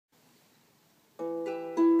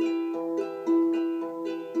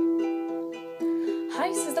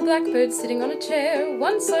Hi, says the blackbird sitting on a chair.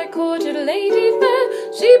 Once I courted a lady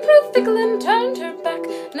fair. She proved fickle and turned her back,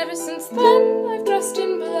 and ever since then I've dressed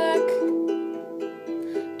in black.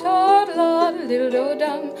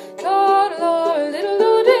 Toddle-o-diddle-do-dum,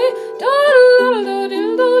 toddle-o-diddle-do-day,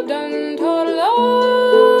 toddle-o-diddle-do-dum,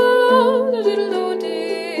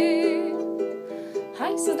 toddle-o-diddle-do-day.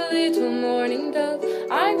 Hi, says the little mourning dove,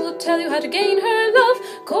 I will tell you how to gain her love.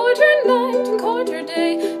 Court her night and court her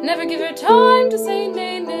day, never give her time to say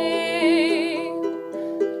nay, nay.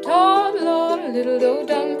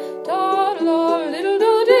 Toddle-o-diddle-do-dum,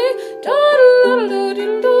 toddle-o-diddle-do-day,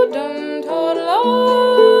 toddle-o-diddle-do-dum,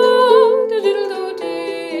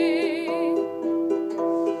 toddle-o-diddle-do-day.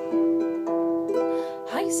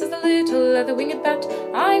 Hi, says the little leather-winged bat,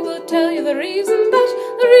 I will tell you the reason that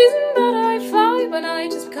I fly by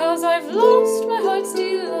night is because I've lost my heart's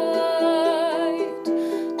delight.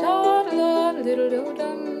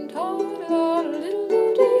 Toddle-o-diddle-do-dum,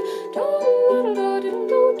 toddle-o-diddle-do-day,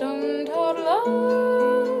 toddle-o-diddle-do-dum,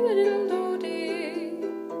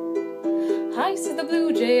 toddle-o-diddle-do-day. Hi, said the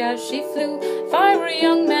blue jay as she flew, if I were a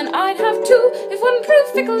young man I'd have two. If one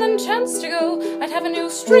proved fickle and chanced to go, I'd have a new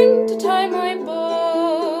string to tie my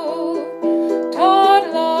bow.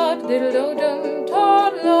 Toddle-o-diddle-do-dum,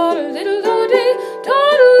 toddle-o-diddle-do-day,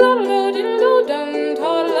 toddle-o-diddle-do-dum,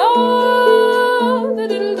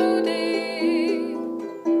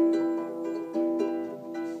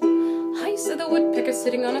 toddle-o-diddle-do-day. Hi, said the woodpecker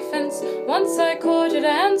sitting on a fence. Once I courted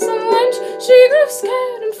a handsome wench. She grew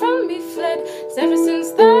scared and from me fled. So ever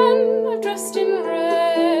since then I've dressed in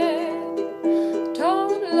red.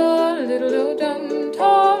 Toddle-o-diddle-do-dum,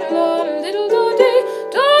 toddle-o-diddle-do-day,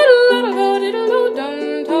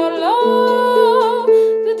 toddle-o-diddle-do-dum,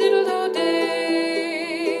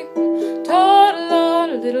 toddle-o-diddle-do-day,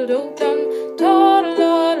 toddle-o-diddle-do-dum.